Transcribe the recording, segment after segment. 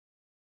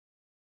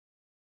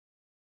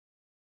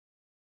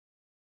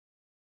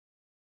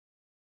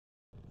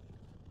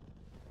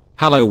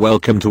Hello,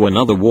 welcome to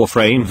another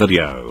Warframe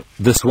video.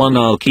 This one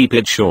I'll keep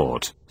it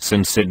short,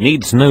 since it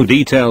needs no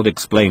detailed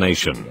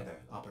explanation.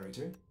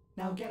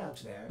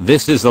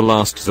 This is the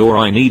last Zor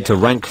I need to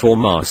rank for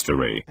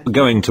mastery.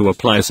 Going to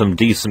apply some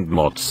decent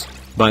mods.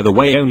 By the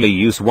way, only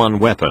use one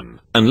weapon,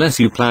 unless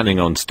you're planning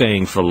on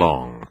staying for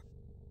long.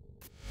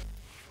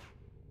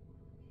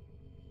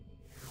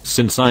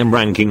 Since I'm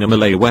ranking a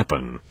melee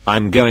weapon,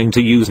 I'm going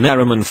to use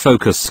Nariman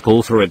Focus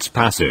Skull for its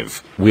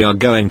passive. We are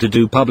going to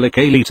do public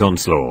elite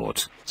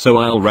onslaught, so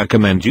I'll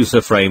recommend use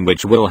a frame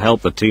which will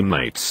help the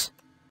teammates.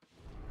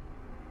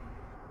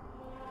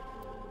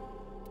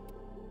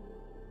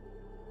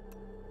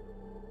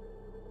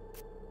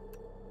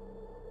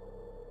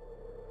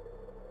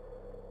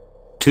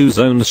 Two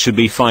zones should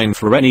be fine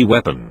for any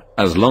weapon,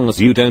 as long as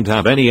you don't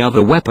have any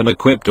other weapon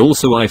equipped.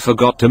 Also, I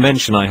forgot to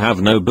mention I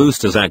have no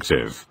boosters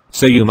active,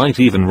 so you might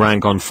even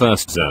rank on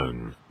first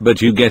zone,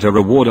 but you get a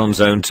reward on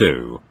zone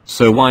 2,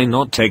 so why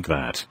not take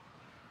that?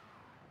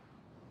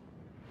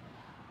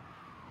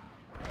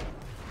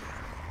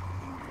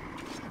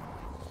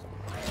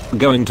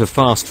 Going to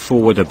fast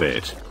forward a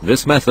bit,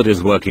 this method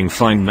is working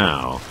fine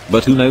now,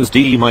 but who knows,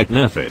 DE might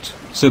nerf it,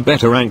 so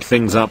better rank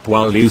things up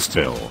while you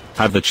still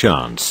have the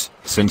chance,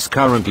 since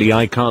currently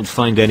I can't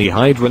find any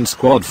Hydrant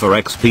squad for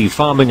XP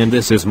farming, and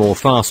this is more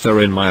faster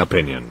in my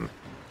opinion.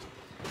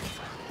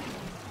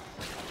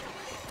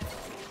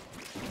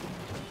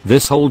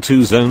 This whole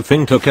 2-zone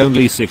thing took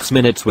only 6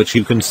 minutes, which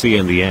you can see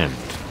in the end.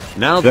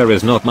 Now there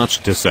is not much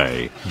to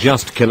say,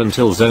 just kill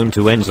until zone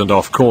 2 ends, and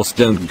of course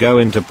don't go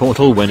into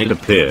portal when it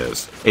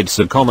appears. It's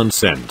a common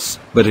sense,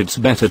 but it's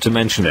better to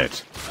mention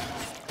it.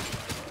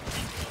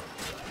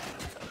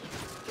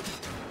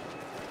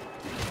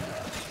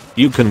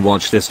 You can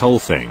watch this whole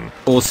thing,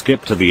 or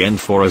skip to the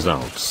end for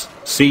results.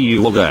 See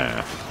you all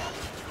there.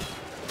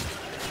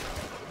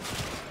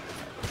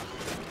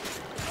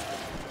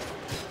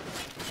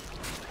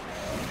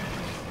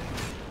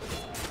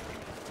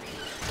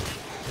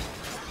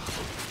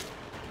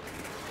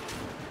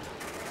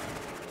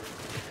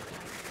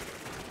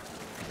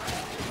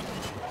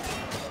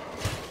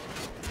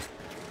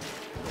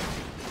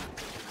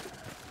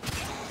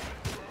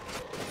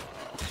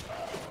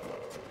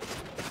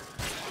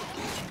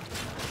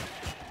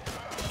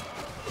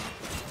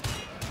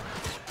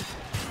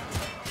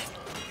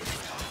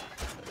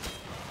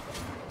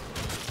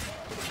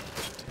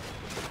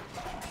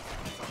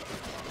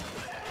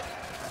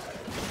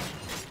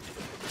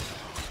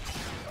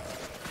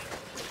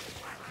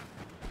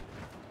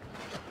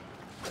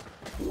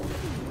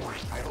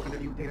 I opened a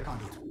new data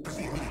conduit.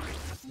 Proceed immediately.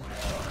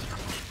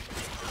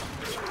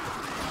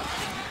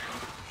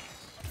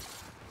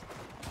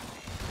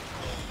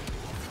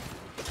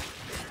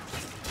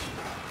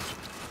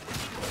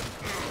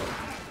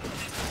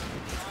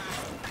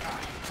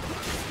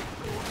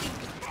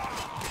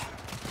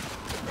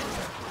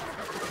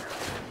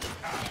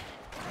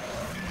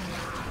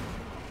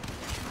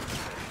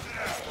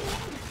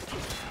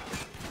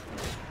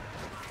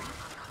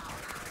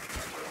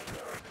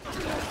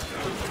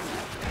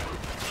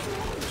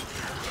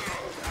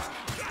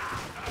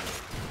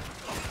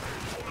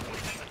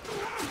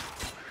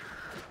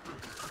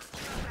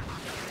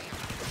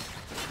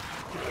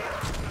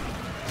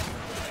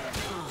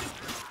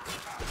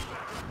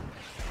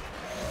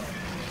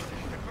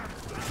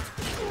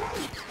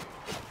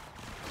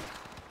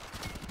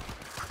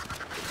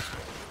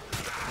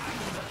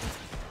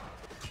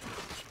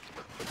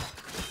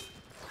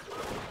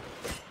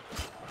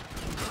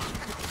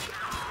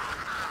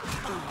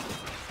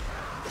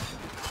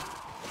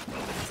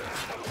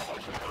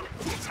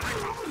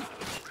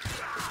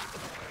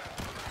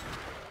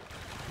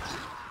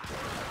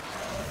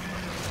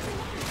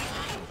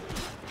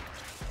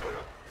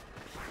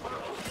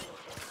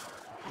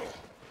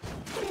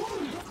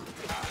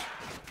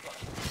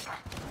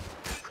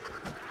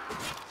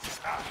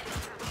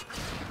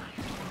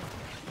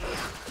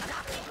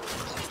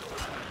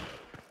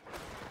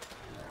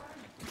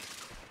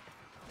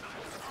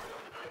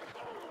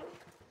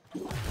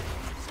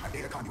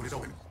 Data conduit is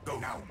open. Go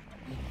now.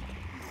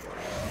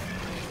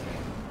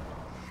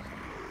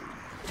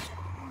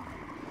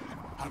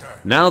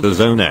 Now the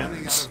zone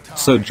ends,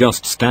 so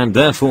just stand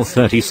there for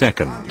 30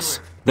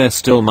 seconds. There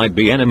still might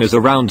be enemies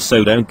around,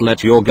 so don't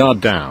let your guard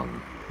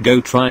down.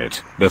 Go try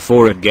it,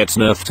 before it gets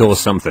nerfed or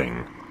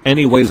something.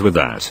 Anyways, with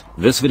that,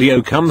 this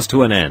video comes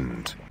to an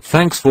end.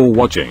 Thanks for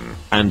watching,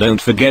 and don't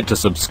forget to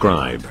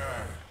subscribe.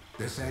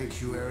 The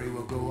sanctuary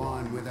will go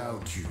on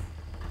without you.